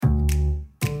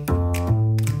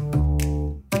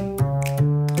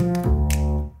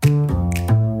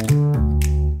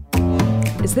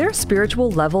a spiritual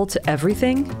level to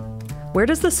everything? Where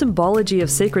does the symbology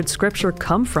of sacred scripture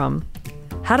come from?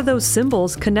 How do those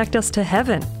symbols connect us to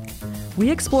heaven? We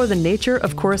explore the nature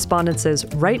of correspondences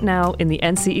right now in the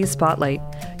NCE Spotlight,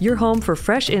 your home for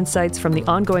fresh insights from the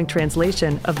ongoing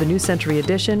translation of the New Century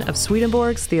edition of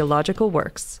Swedenborg's Theological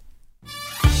Works.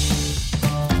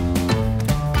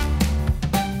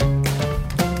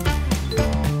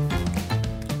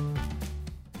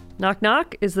 Knock,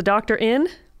 knock. Is the doctor in?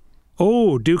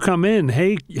 Oh, do come in.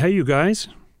 Hey, you guys.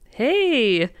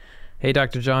 Hey. Hey,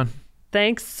 Dr. John.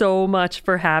 Thanks so much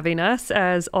for having us,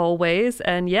 as always.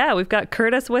 And yeah, we've got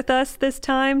Curtis with us this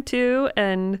time, too.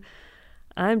 And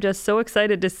I'm just so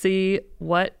excited to see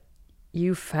what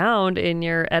you found in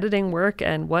your editing work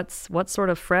and what's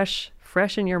sort of fresh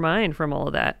in your mind from all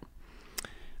of that.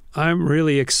 I'm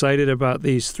really excited about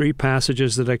these three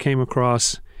passages that I came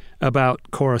across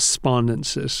about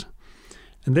correspondences.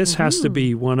 And this has to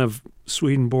be one of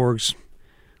Swedenborg's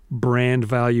brand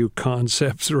value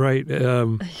concepts, right?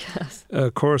 Yes.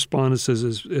 Correspondences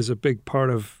is a big part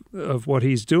of what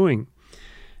he's doing.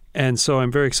 And so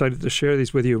I'm very excited to share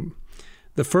these with you.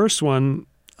 The first one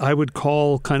I would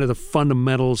call kind of the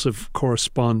fundamentals of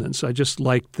correspondence. I just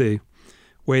liked the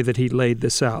way that he laid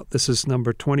this out. This is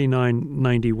number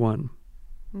 2991.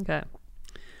 Okay.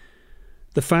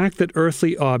 The fact that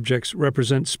earthly objects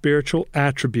represent spiritual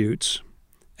attributes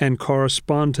and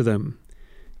correspond to them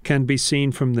can be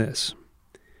seen from this.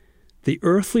 The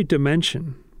earthly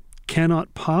dimension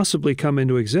cannot possibly come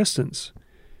into existence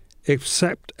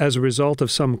except as a result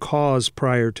of some cause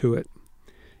prior to it.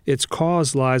 Its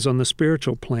cause lies on the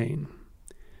spiritual plane.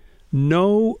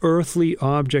 No earthly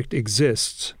object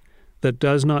exists that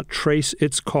does not trace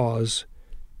its cause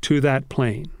to that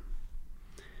plane.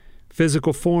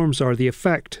 Physical forms are the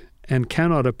effect and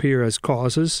cannot appear as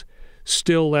causes,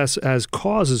 still less as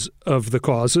causes of the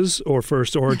causes or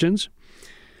first origins.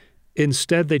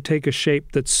 Instead, they take a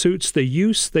shape that suits the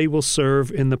use they will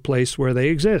serve in the place where they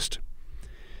exist.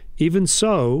 Even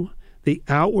so, the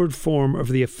outward form of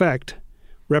the effect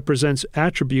represents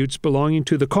attributes belonging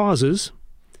to the causes,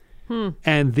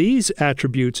 and these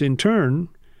attributes, in turn,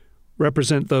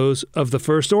 represent those of the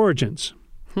first origins.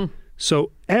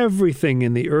 So everything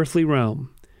in the earthly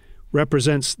realm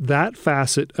represents that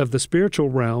facet of the spiritual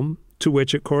realm to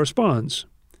which it corresponds.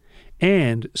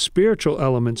 And spiritual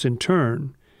elements, in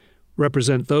turn,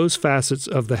 represent those facets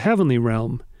of the heavenly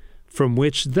realm from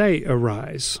which they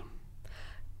arise.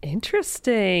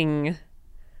 Interesting.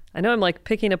 I know I'm like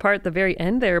picking apart the very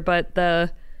end there, but the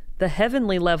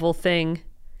heavenly level thing,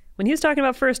 when he was talking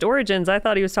about first origins, I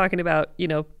thought he was talking about,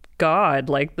 God,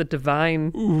 like the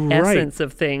divine essence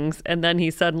of things. And then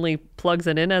he suddenly plugs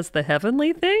it in as the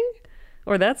heavenly thing?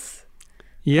 Or that's...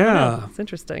 Yeah. It's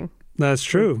interesting. That's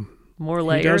true. More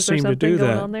layers or something going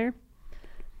on there.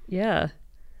 Yeah.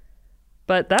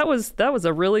 But that was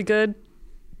a really good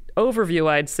overview,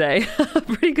 I'd say. A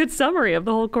pretty good summary of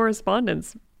the whole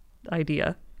correspondence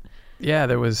idea. Yeah,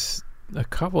 there was a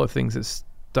couple of things that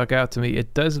stuck out to me.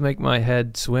 It does make my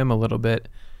head swim a little bit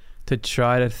to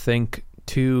try to think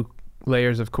two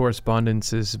layers of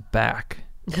correspondences back.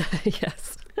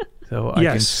 Yes. So I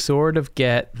can sort of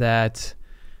get that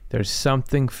there's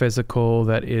something physical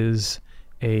that is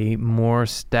a more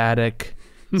static,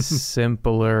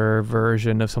 simpler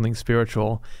version of something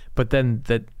spiritual, but then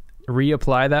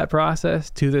reapply that process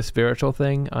to the spiritual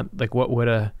thing, like what would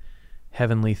a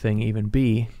heavenly thing even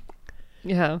be?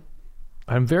 Yeah.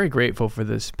 I'm very grateful for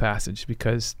this passage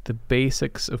because the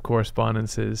basics of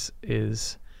correspondences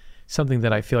is something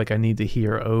that I feel like I need to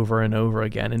hear over and over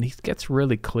again, and he gets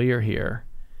really clear here.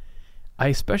 I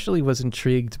especially was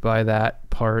intrigued by that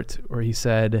part where he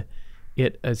said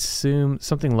it assumes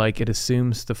something like it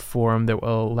assumes the form that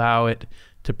will allow it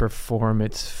to perform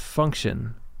its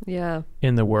function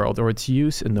in the world or its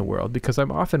use in the world. Because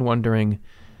I'm often wondering,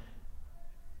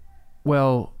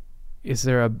 well, is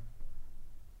there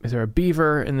a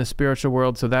beaver in the spiritual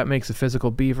world, so that makes a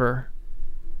physical beaver?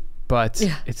 But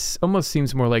it almost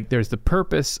seems more like there's the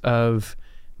purpose of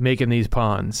making these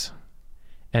ponds.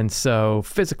 And so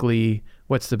physically,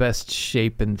 what's the best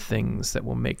shape and things that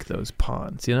will make those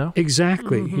ponds,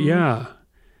 Exactly, yeah.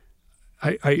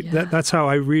 That's how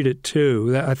I read it,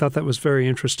 too. I thought that was very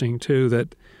interesting, too,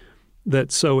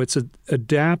 that so it's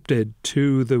adapted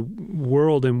to the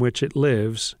world in which it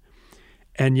lives,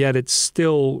 and yet it's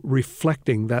still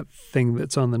reflecting that thing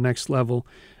that's on the next level.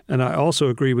 And I also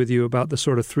agree with you about the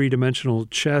sort of three-dimensional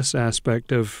chess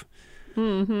aspect of,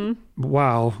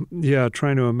 wow, yeah,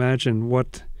 trying to imagine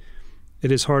what...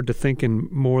 It is hard to think in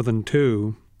more than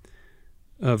two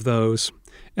of those.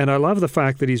 And I love the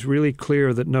fact that he's really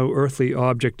clear that no earthly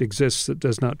object exists that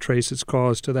does not trace its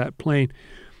cause to that plane.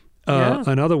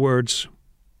 In other words,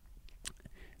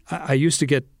 I used to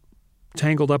get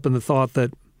tangled up in the thought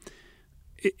that,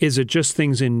 is it just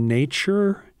things in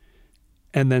nature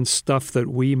and then stuff that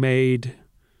we made?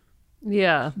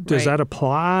 Yeah. Does that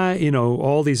apply? You know,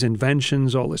 all these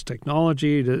inventions, all this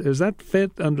technology, does that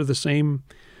fit under the same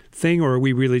thing, or are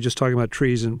we really just talking about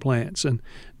trees and plants? And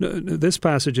this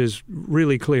passage is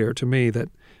really clear to me that,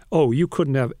 you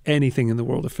couldn't have anything in the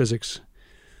world of physics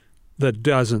that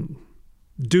doesn't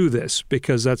do this,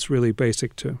 because that's really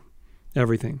basic to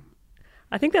everything.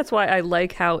 I think that's why I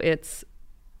like how it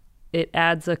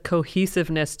adds a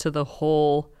cohesiveness to the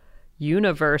whole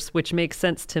universe, which makes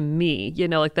sense to me, you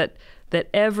know, like that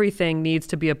everything needs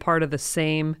to be a part of the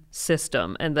same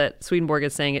system, and that Swedenborg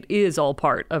is saying it is all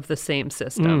part of the same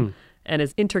system and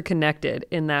is interconnected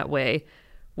in that way.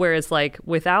 Whereas like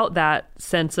without that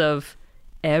sense of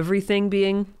everything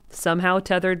being somehow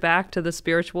tethered back to the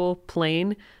spiritual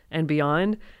plane and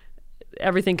beyond,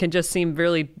 everything can just seem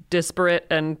really disparate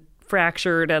and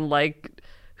fractured, and like,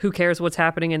 who cares what's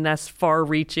happening in this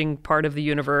far-reaching part of the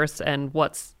universe and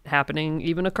what's happening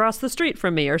even across the street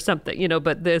from me or something, you know.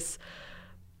 But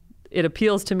it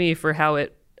appeals to me for how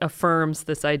it affirms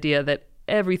this idea that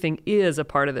everything is a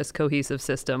part of this cohesive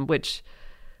system, which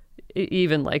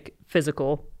even like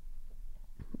physical,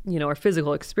 you know, our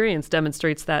physical experience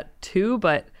demonstrates that too,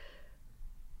 but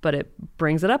it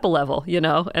brings it up a level, you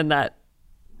know, and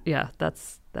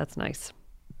that's nice.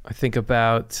 I think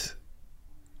about,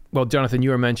 well, Jonathan,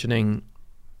 you were mentioning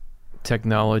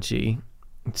technology.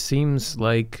 It seems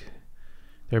like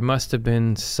there must have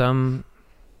been some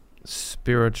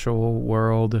spiritual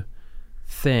world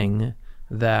thing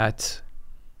that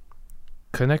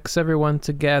connects everyone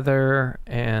together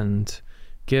and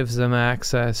gives them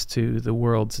access to the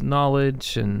world's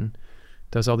knowledge and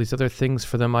does all these other things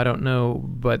for them. I don't know,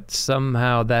 but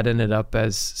somehow that ended up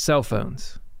as cell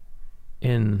phones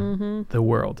in the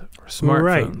world, or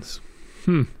smartphones.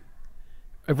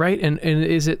 Right. And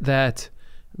is it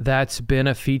that's been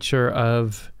a feature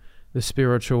of the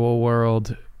spiritual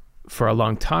world for a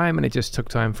long time, and it just took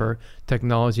time for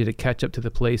technology to catch up to the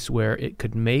place where it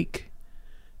could make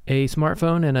a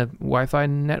smartphone and a Wi-Fi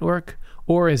network?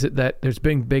 Or is it that there's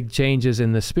been big changes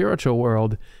in the spiritual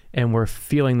world and we're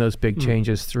feeling those big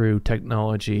changes through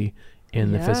technology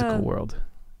in the physical world?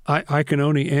 I can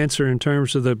only answer in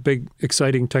terms of the big,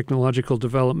 exciting technological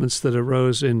developments that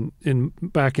arose in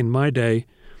back in my day,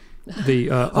 the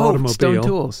automobile. Stone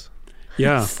tools.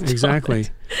 Yeah, exactly.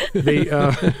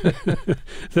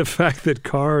 The fact that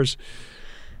cars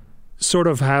sort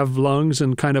of have lungs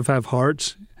and kind of have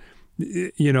hearts,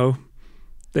 you know,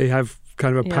 they have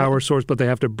kind of a power source, but they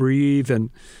have to breathe, and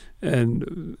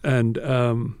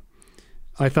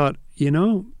I thought, you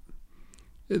know,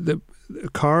 the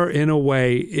car in a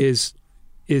way is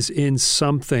in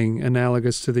something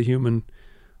analogous to the human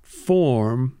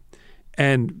form,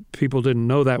 and people didn't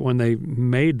know that when they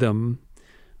made them,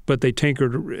 but they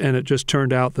tinkered, and it just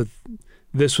turned out that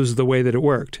this was the way that it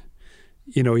worked.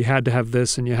 You know, you had to have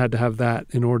this and you had to have that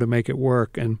in order to make it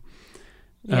work. And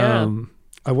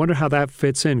I wonder how that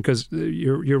fits in, because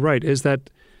you're right. Is that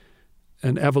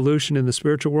an evolution in the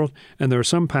spiritual world? And there are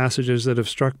some passages that have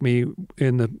struck me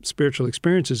in the spiritual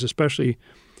experiences, especially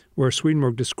where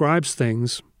Swedenborg describes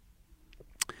things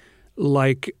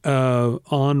like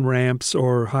on-ramps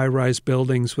or high-rise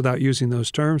buildings, without using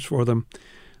those terms for them,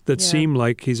 that seem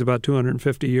like he's about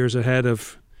 250 years ahead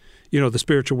of, you know, the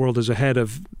spiritual world is ahead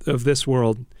of this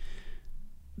world.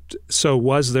 So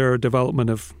was there a development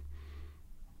of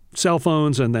cell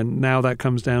phones, and then now that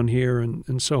comes down here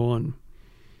and so on?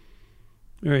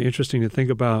 Very interesting to think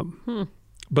about.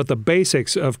 But the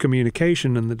basics of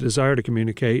communication and the desire to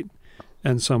communicate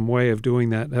and some way of doing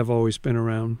that have always been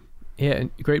around. Yeah,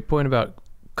 and great point about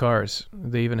cars.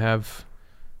 They even have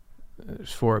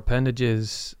 4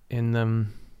 appendages in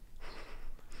them,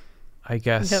 I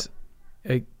guess,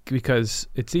 because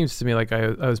it seems to me like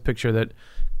I always picture that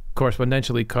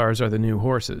correspondentially cars are the new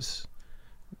horses.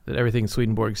 That everything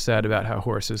Swedenborg said about how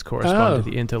horses correspond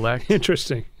to the intellect.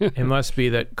 Interesting. It must be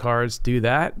that cars do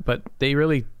that, but they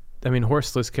really, I mean,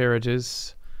 horseless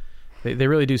carriages, they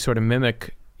really do sort of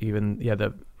mimic even,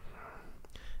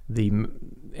 the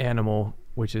animal,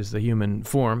 which is the human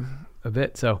form a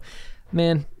bit. So,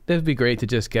 man, it would be great to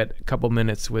just get a couple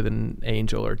minutes with an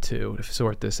angel or two to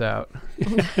sort this out.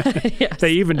 Yes.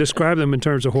 They even describe them in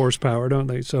terms of horsepower, don't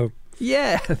they? So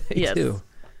yeah, they do.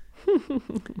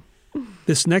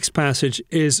 This next passage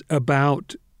is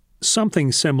about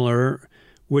something similar,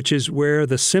 which is where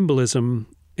the symbolism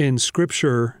in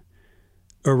Scripture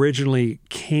originally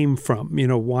came from.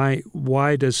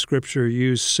 Why does Scripture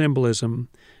use symbolism,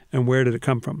 and where did it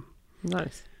come from?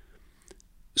 Nice.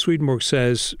 Swedenborg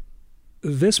says,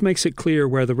 this makes it clear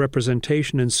where the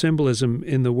representation and symbolism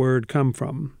in the word come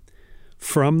from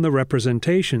the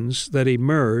representations that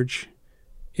emerge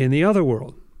in the other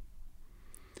world.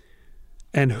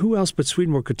 And who else but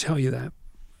Swedenborg could tell you that?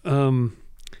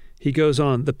 He goes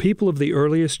on, the people of the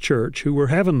earliest church who were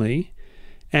heavenly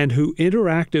and who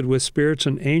interacted with spirits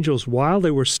and angels while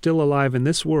they were still alive in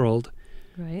this world,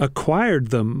 Right. acquired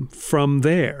them from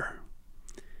there.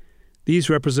 These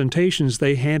representations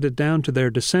they handed down to their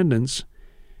descendants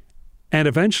and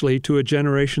eventually to a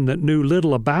generation that knew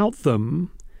little about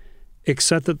them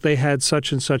except that they had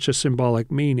such and such a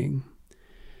symbolic meaning.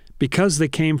 Because they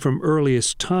came from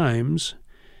earliest times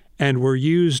and were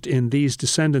used in these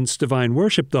descendants' divine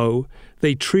worship, though,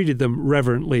 they treated them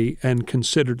reverently and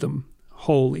considered them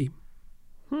holy.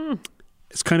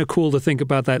 It's kind of cool to think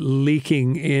about that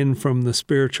leaking in from the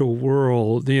spiritual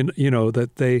world,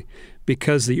 that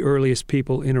because the earliest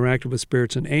people interacted with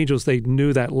spirits and angels, they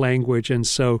knew that language, and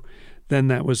so then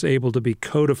that was able to be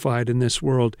codified in this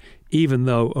world, even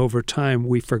though over time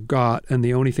we forgot, and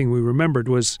the only thing we remembered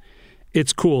was,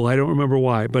 it's cool. I don't remember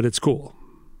why, but it's cool.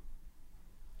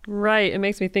 Right. It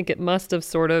makes me think it must have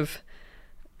sort of,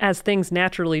 as things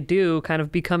naturally do, kind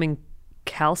of becoming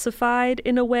calcified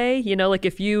in a way. Like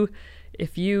if you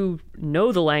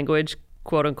know the language,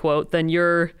 quote unquote, then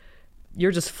you're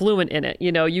just fluent in it.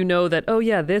 You know that, oh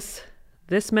yeah, this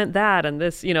meant that, and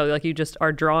this, like you just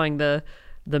are drawing the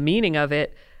meaning of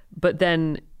it. But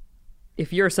then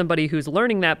if you're somebody who's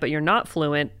learning that, but you're not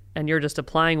fluent and you're just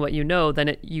applying what you know,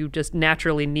 then you just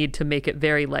naturally need to make it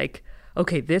very like,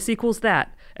 okay, this equals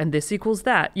that and this equals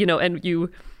that, and you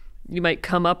might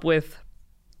come up with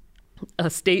a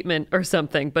statement or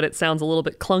something, but it sounds a little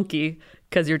bit clunky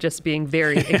because you're just being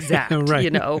very exact,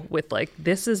 Right. With like,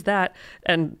 this is that.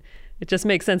 And it just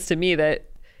makes sense to me that,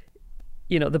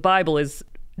 the Bible is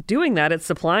doing that. It's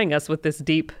supplying us with this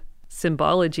deep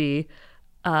symbology,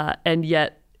 and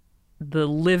yet the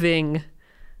living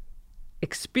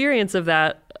experience of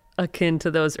that, akin to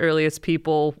those earliest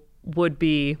people, would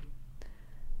be,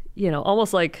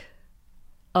 almost like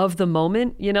of the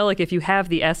moment. Like if you have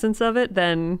the essence of it,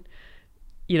 then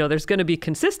there's going to be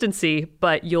consistency,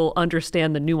 but you'll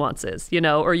understand the nuances,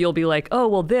 or you'll be like, oh,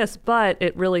 well, this, but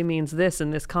it really means this in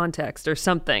this context or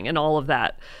something, and all of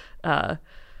that.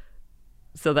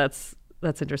 So that's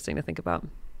interesting to think about.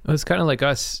 It's kind of like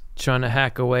us trying to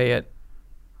hack away at,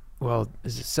 well,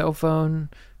 is it cell phone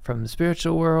from the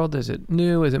spiritual world? Is it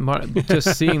new? Is it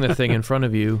just seeing the thing in front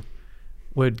of you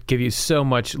would give you so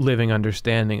much living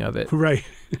understanding of it. Right.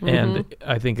 And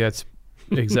I think that's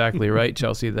exactly right,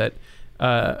 Chelsea, that,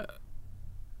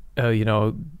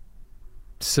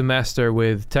 semester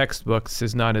with textbooks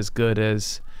is not as good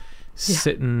as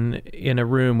sitting in a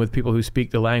room with people who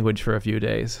speak the language for a few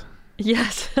days.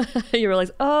 Yes. You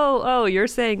realize, oh, you're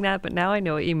saying that, but now I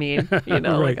know what you mean. Right.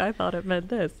 Like I thought it meant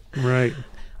this. Right.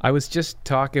 I was just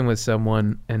talking with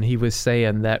someone, and he was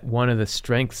saying that one of the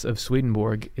strengths of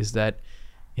Swedenborg is that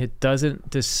it doesn't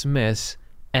dismiss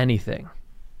anything.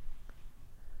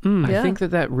 I think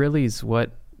that really is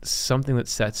something that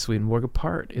sets Swedenborg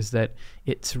apart, is that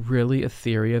it's really a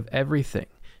theory of everything.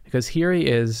 Because here he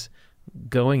is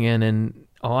going in and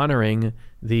honoring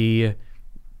the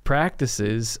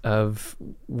practices of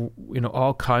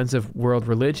all kinds of world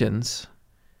religions,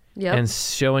 and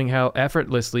showing how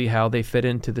effortlessly how they fit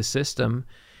into the system.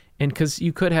 And because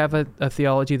you could have a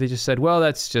theology that just said, well,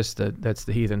 that's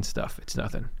the heathen stuff, it's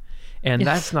nothing, and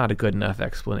that's not a good enough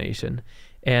explanation.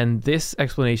 And this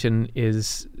explanation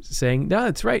is saying, no,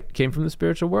 it's right, it came from the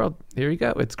spiritual world, here you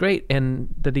go, it's great.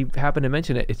 And that he happened to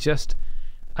mention it,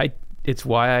 it's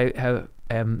why I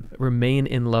remain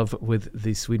in love with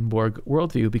the Swedenborg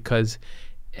worldview, because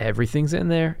everything's in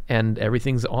there and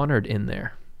everything's honored in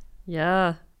there.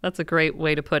 Yeah, that's a great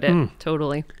way to put it.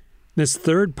 Totally. This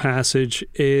third passage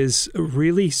is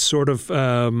really sort of,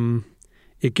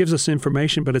 it gives us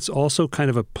information, but it's also kind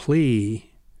of a plea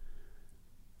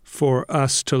for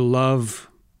us to love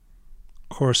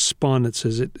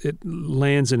correspondences. It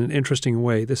lands in an interesting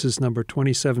way. This is number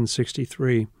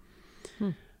 2763.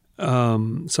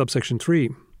 Subsection 3.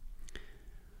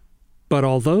 But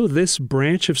although this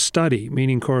branch of study,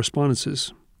 meaning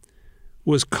correspondences,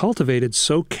 was cultivated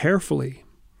so carefully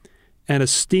and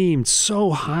esteemed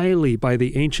so highly by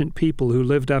the ancient people who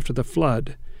lived after the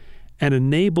flood, and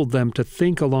enabled them to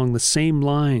think along the same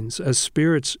lines as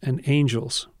spirits and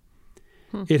angels,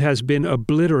 it has been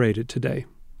obliterated today.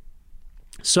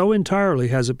 So entirely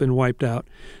has it been wiped out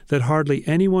that hardly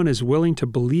anyone is willing to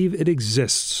believe it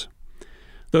exists.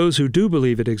 Those who do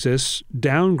believe it exists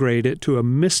downgrade it to a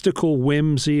mystical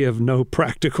whimsy of no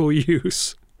practical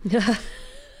use.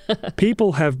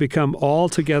 People have become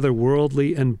altogether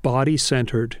worldly and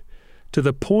body-centered to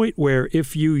the point where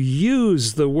if you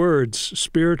use the words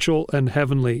spiritual and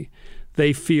heavenly,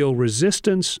 they feel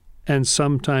resistance and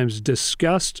sometimes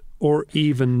disgust or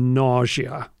even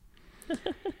nausea.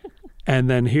 And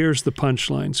then here's the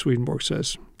punchline, Swedenborg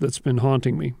says, that's been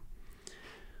haunting me.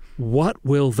 What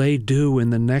will they do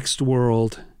in the next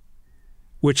world,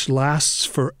 which lasts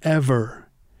forever,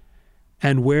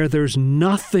 and where there's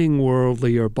nothing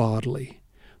worldly or bodily,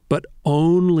 but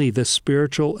only the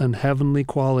spiritual and heavenly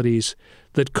qualities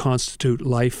that constitute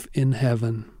life in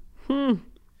heaven?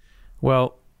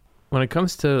 Well, when it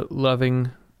comes to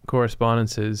loving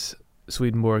correspondences,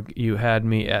 Swedenborg, you had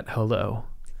me at hello.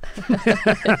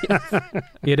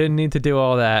 You didn't need to do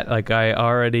all that. Like, I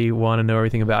already want to know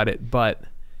everything about it, but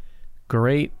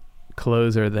great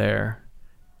closer there,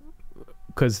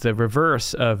 because the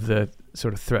reverse of the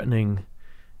sort of threatening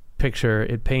picture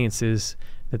it paints is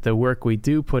that the work we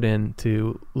do put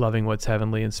into loving what's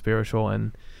heavenly and spiritual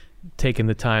and taking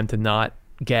the time to not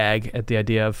gag at the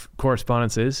idea of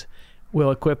correspondences will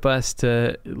equip us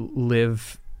to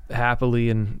live happily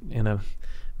and in a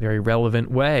very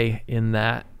relevant way in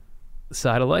that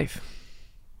side of life.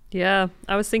 Yeah,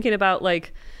 I was thinking about,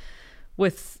 like,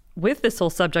 with this whole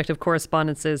subject of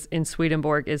correspondences in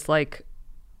Swedenborg is like,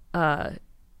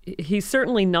 he's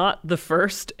certainly not the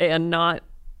first and not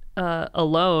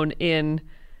alone in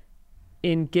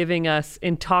giving us,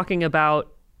 in talking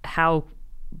about how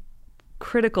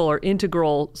critical or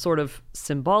integral sort of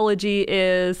symbology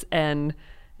is, and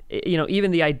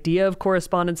even the idea of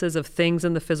correspondences of things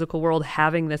in the physical world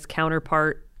having this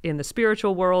counterpart in the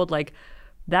spiritual world. Like,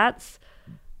 that's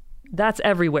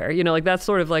everywhere, like that's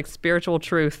sort of like spiritual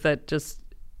truth that just,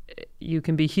 you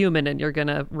can be human and you're going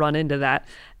to run into that.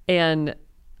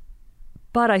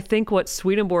 But I think what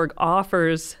Swedenborg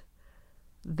offers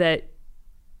that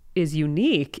is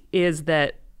unique is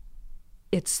that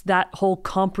it's that whole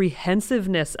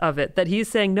comprehensiveness of it, that he's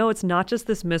saying, no, it's not just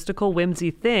this mystical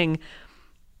whimsy thing.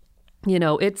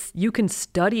 You can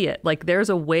study it. Like, there's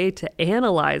a way to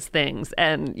analyze things,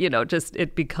 and, just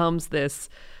it becomes this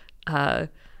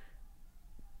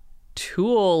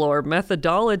tool or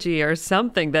methodology or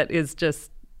something that is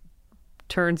just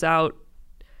turns out,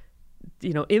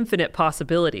 infinite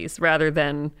possibilities, rather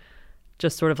than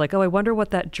just sort of like, oh, I wonder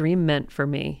what that dream meant for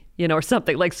me, or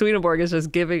something. Like, Swedenborg is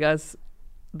just giving us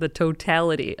the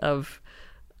totality of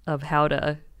how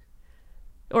to,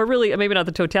 or really maybe not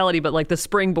the totality, but like the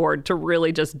springboard to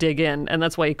really just dig in. And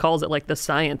that's why he calls it like the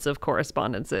science of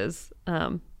correspondences,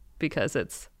 because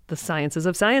it's the sciences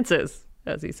of sciences,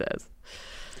 as he says.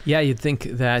 Yeah, you'd think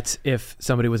that if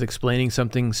somebody was explaining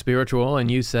something spiritual and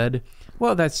you said,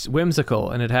 well, that's whimsical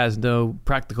and it has no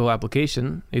practical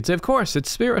application, you'd say, of course, it's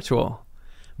spiritual.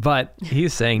 But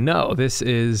he's saying, no, this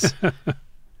is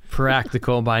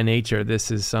practical by nature.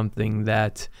 This is something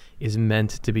that is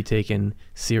meant to be taken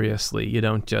seriously. You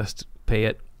don't just pay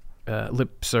it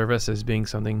lip service as being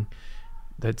something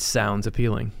that sounds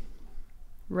appealing.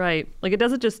 Right. Like, it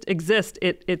doesn't just exist.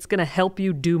 It's going to help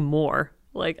you do more,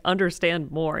 like understand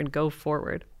more and go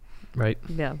forward. Right.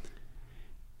 Yeah.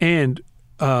 And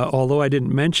although I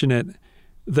didn't mention it,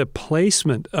 the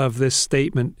placement of this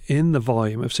statement in the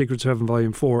volume of Secrets of Heaven,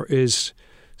 Volume 4, is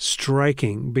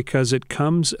striking because it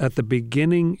comes at the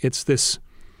beginning. It's this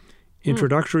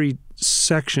introductory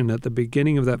section at the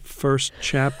beginning of that first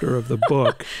chapter of the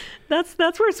book.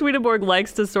 That's where Swedenborg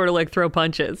likes to sort of like throw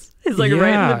punches. He's like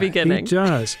right in the beginning. He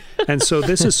does. And so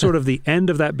this is sort of the end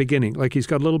of that beginning. Like, he's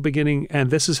got a little beginning and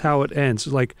this is how it ends.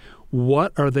 Like,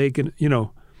 what are they going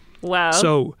to, Wow.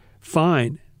 So,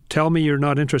 fine. Tell me you're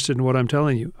not interested in what I'm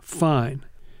telling you. Fine.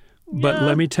 But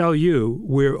let me tell you,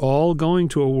 we're all going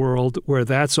to a world where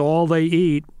that's all they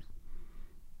eat,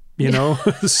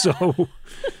 so,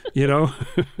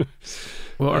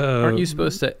 Well, aren't you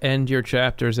supposed to end your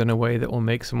chapters in a way that will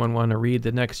make someone want to read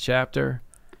the next chapter?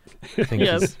 I think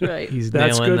he's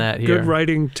nailing that here. Good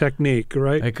writing technique,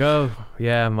 right? Like, oh,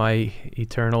 yeah, my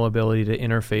eternal ability to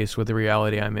interface with the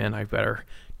reality I'm in, I better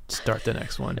start the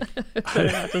next one.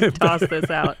 Just toss this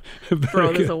out,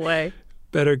 throw this away.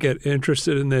 Better get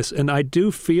interested in this. And I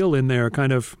do feel in there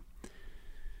kind of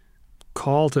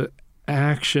call to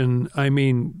action. I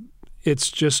mean,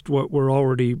 it's just what we're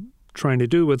already trying to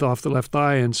do with Off the Left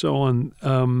Eye and so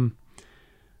on,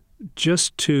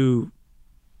 just to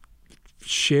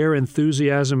share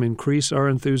enthusiasm, increase our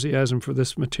enthusiasm for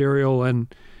this material,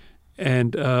 and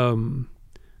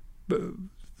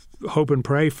hope and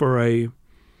pray for a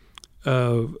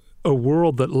a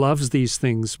world that loves these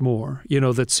things more,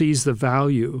 that sees the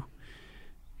value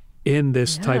in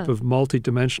this type of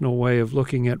multidimensional way of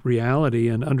looking at reality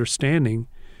and understanding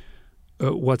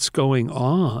what's going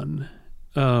on.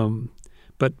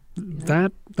 But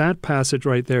that passage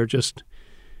right there just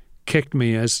kicked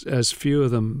me as few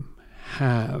of them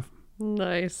have.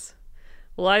 Nice.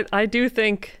 Well, I do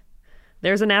think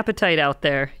there's an appetite out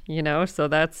there, so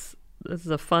this is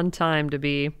a fun time to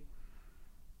be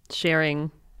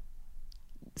sharing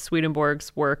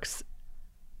Swedenborg's works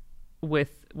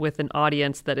with an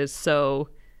audience that is so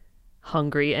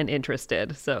hungry and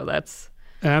interested. So that's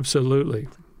absolutely,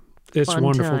 it's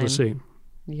wonderful to see.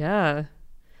 Yeah.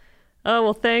 Oh,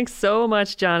 well, thanks so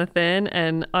much, Jonathan.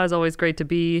 And as always, great to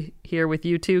be here with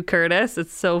you too, Curtis.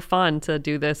 It's so fun to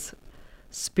do this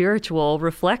spiritual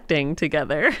reflecting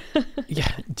together.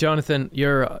 Yeah, Jonathan,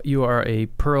 you are a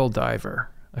pearl diver.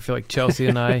 I feel like Chelsea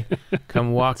and I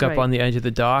come walk up on the edge of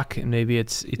the dock, and maybe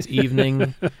it's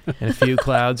evening, and a few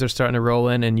clouds are starting to roll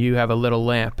in, and you have a little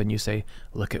lamp, and you say,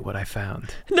 "Look at what I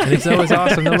found." And it's always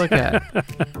awesome to look at.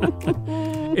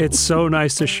 It's so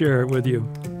nice to share it with you.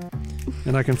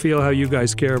 And I can feel how you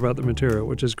guys care about the material,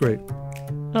 which is great.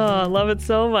 Oh, I love it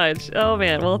so much. Oh,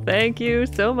 man. Well, thank you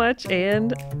so much.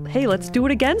 And hey, let's do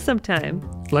it again sometime.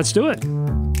 Let's do it.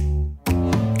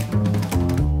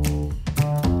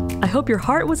 I hope your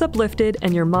heart was uplifted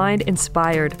and your mind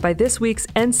inspired by this week's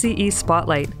NCE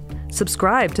Spotlight.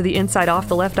 Subscribe to the Inside Off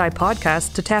the Left Eye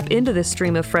podcast to tap into this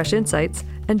stream of fresh insights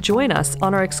and join us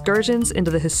on our excursions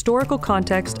into the historical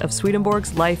context of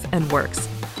Swedenborg's life and works.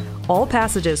 All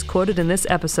passages quoted in this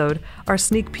episode are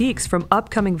sneak peeks from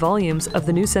upcoming volumes of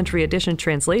the New Century Edition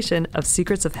translation of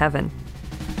Secrets of Heaven.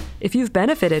 If you've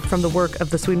benefited from the work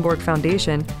of the Swedenborg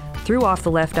Foundation through Off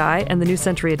the Left Eye and the New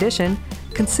Century Edition,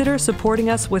 consider supporting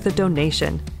us with a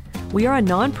donation. We are a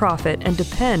nonprofit and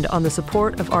depend on the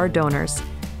support of our donors.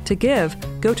 To give,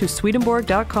 go to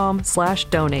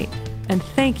swedenborg.com/donate. And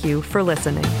thank you for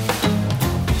listening.